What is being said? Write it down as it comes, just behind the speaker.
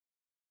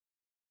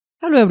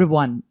Hello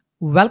everyone,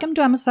 welcome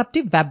to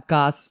MSFT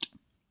webcast.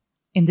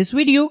 In this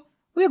video,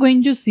 we are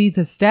going to see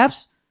the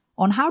steps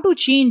on how to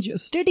change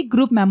static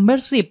group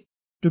membership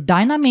to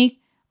dynamic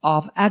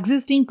of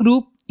existing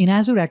group in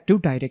Azure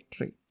Active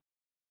Directory.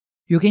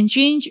 You can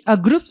change a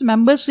group's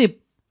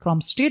membership from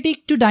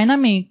static to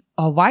dynamic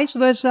or vice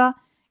versa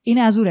in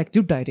Azure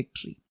Active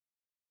Directory.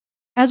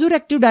 Azure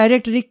Active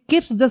Directory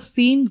keeps the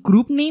same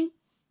group name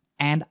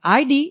and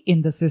ID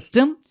in the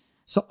system,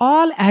 so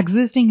all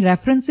existing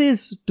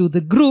references to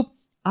the group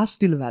are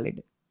still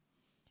valid.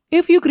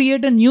 If you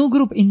create a new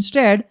group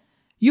instead,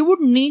 you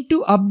would need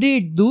to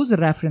update those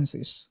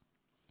references.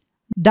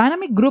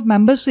 Dynamic group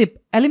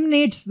membership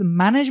eliminates the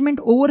management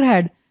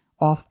overhead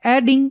of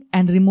adding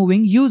and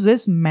removing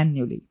users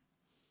manually.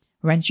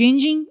 When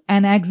changing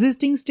an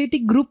existing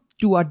static group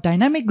to a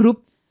dynamic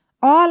group,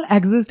 all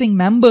existing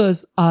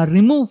members are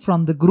removed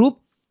from the group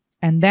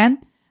and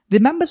then the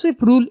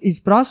membership rule is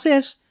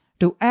processed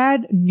to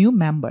add new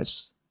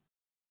members.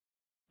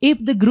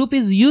 If the group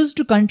is used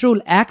to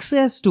control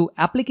access to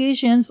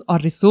applications or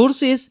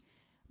resources,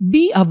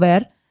 be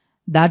aware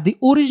that the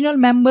original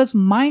members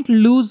might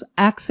lose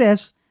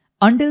access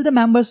until the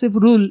membership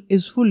rule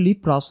is fully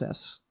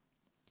processed.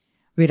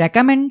 We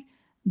recommend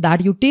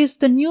that you test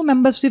the new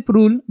membership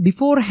rule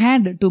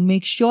beforehand to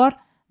make sure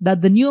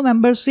that the new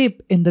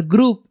membership in the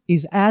group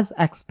is as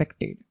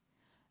expected.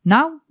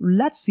 Now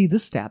let's see the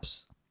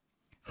steps.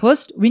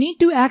 First, we need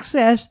to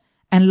access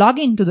and log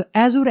in to the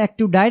Azure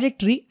Active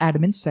Directory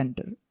Admin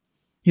Center.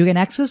 You can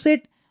access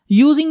it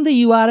using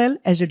the URL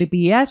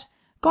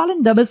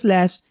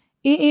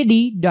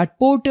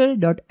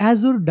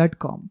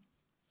https://aad.portal.azure.com.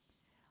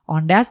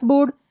 On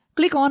Dashboard,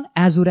 click on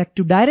Azure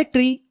Active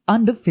Directory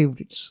under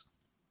Favorites.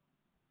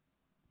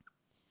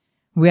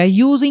 We are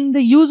using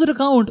the user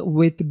account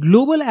with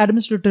Global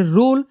Administrator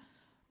role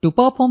to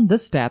perform the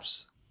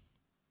steps.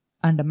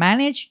 Under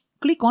Manage,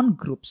 click on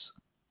Groups.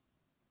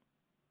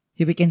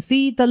 Here we can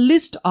see the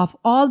list of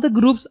all the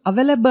groups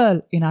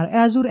available in our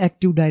Azure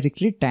Active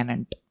Directory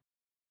tenant.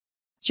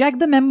 Check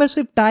the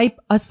membership type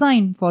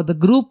assigned for the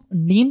group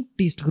named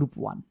Test Group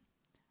 1.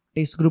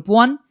 Test Group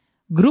 1,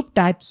 group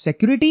type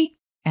security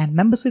and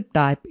membership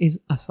type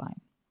is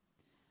assigned.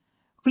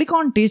 Click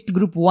on Test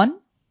Group 1.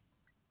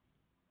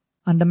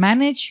 Under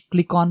Manage,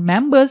 click on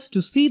Members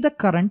to see the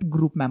current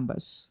group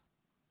members.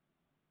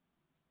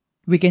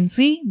 We can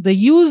see the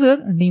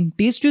user named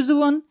Test User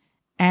 1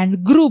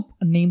 and group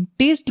named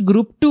Test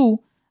Group 2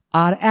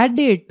 are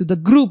added to the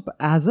group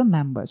as a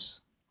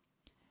members.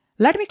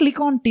 Let me click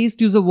on Test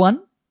User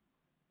 1.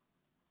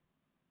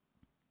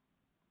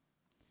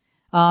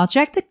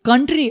 Check the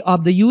country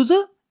of the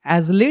user,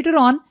 as later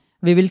on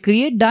we will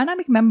create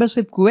dynamic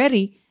membership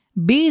query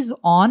based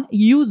on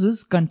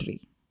user's country.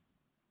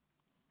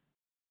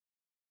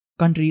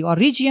 Country or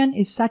region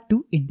is set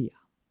to India.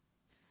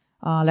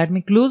 Let me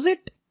close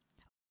it.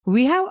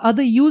 We have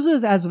other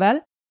users as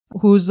well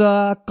whose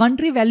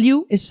country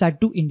value is set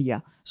to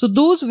India. So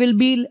those will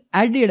be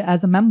added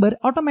as a member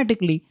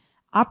automatically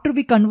after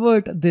we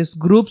convert this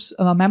group's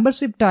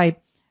membership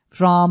type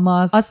from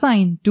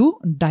assigned to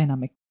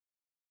dynamic.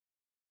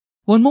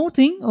 One more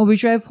thing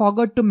which I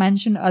forgot to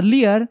mention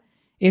earlier,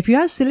 if you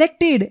have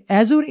selected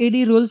Azure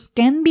AD roles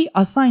can be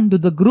assigned to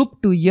the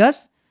group to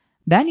yes,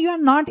 then you are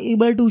not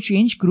able to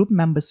change group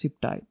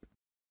membership type.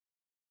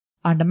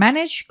 Under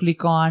Manage,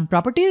 click on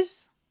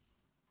Properties.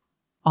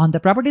 On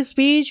the Properties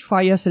page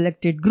for your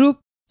selected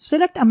group,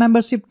 select a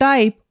membership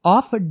type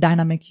of a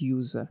dynamic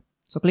user.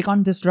 So click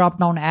on this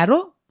drop-down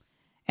arrow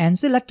and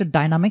select a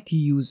dynamic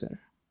user.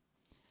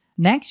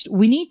 Next,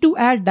 we need to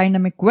add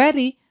dynamic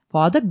query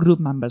for the group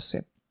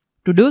membership.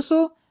 To do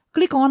so,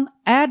 click on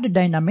Add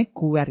Dynamic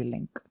Query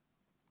link.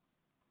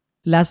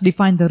 Let's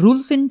define the rule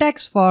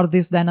syntax for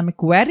this dynamic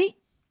query.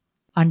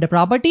 Under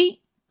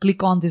Property,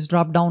 click on this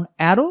drop-down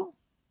arrow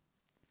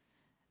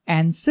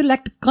and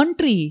select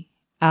Country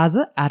as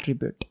an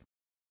attribute.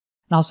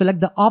 Now select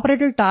the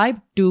operator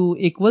type to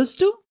equals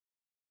to.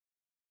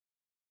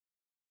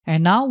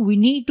 And now we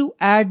need to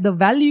add the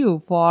value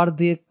for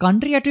the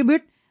country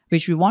attribute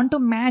which we want to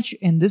match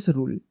in this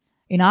rule.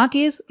 In our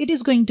case, it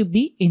is going to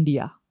be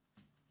India.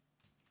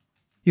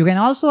 You can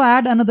also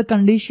add another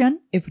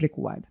condition if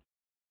required.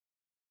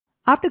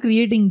 After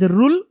creating the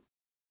rule,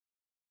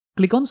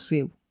 click on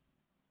Save.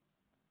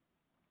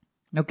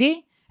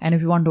 Okay, and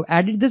if you want to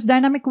edit this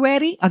dynamic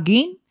query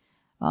again,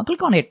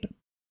 click on it.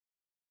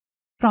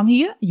 From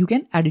here, you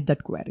can edit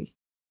that query.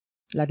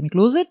 Let me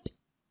close it.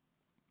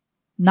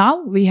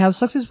 Now we have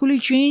successfully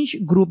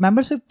changed group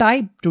membership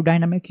type to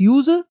dynamic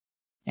user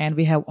and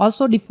we have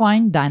also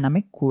defined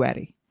dynamic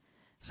query.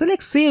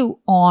 Select Save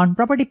on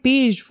Property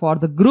page for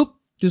the group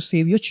to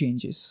save your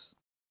changes.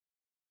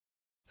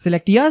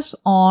 Select Yes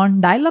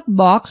on dialog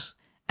box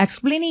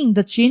explaining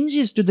the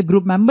changes to the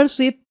group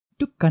membership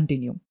to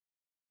continue.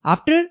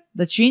 After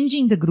the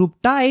changing the group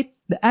type,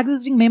 the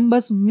existing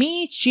members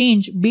may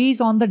change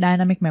based on the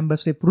dynamic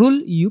membership rule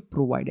you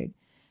provided.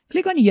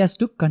 Click on Yes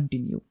to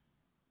continue.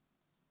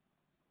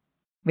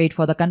 Wait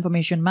for the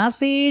confirmation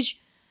message.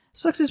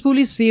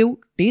 Successfully save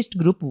Test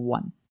Group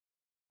 1.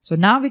 So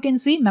now we can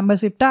see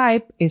membership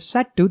type is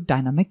set to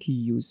dynamic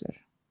user.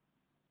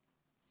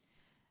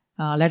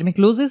 Let me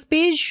close this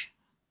page.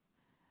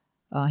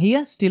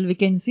 Here still we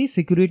can see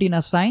security in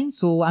assigned.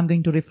 So I'm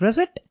going to refresh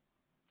it.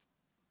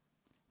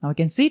 Now we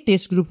can see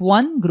test group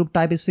 1, group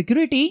type is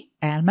security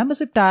and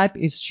membership type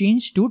is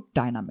changed to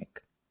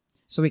dynamic.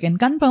 So we can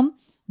confirm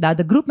that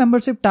the group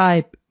membership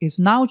type is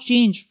now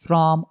changed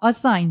from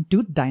assigned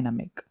to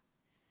dynamic.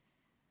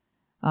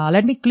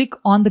 Let me click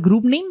on the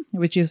group name,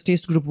 which is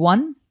test group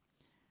 1,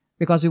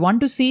 because we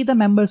want to see the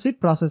membership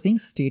processing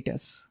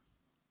status.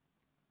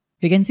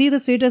 We can see the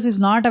status is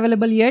not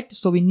available yet,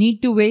 so we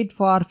need to wait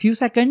for a few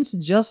seconds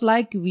just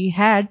like we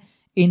had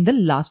in the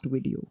last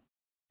video.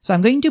 So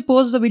I'm going to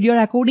pause the video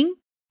recording,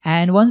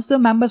 and once the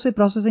membership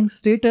processing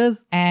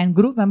status and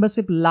group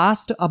membership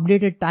last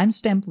updated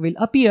timestamp will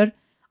appear,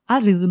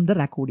 I'll resume the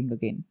recording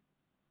again.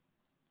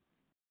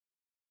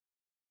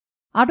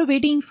 After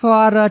waiting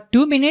for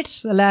 2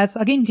 minutes, let's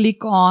again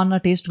click on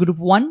test group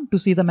 1 to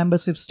see the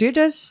membership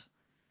status.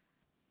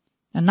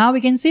 And now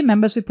we can see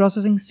membership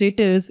processing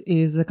status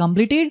is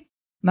completed.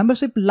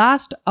 Membership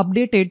last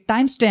updated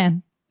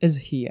timestamp is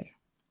here.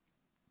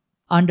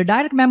 Under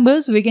direct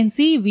members, we can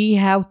see we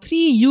have 3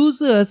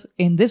 users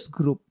in this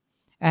group.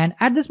 And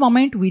at this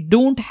moment, we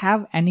don't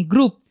have any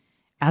group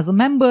as a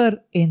member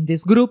in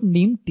this group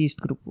named test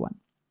group 1.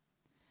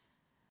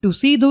 To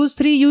see those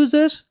 3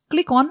 users,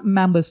 click on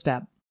members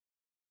tab.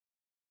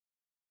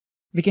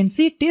 We can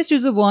see test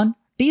user 1,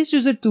 test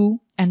user 2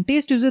 and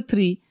test user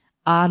 3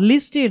 are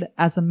listed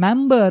as a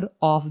member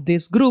of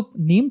this group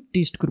named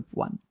test group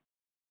 1.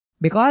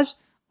 Because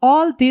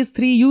all these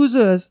 3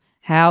 users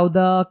have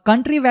the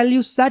country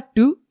value set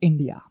to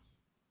India.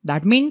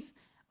 That means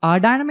our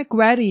dynamic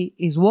query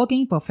is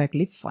working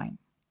perfectly fine.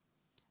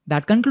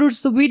 That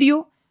concludes the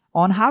video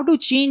on how to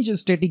change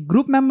static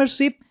group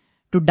membership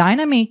to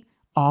dynamic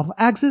of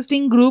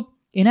existing group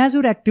in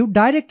Azure Active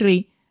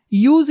Directory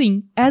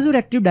using Azure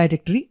Active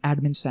Directory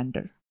Admin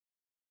Center.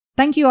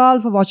 Thank you all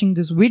for watching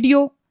this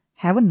video.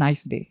 Have a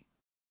nice day.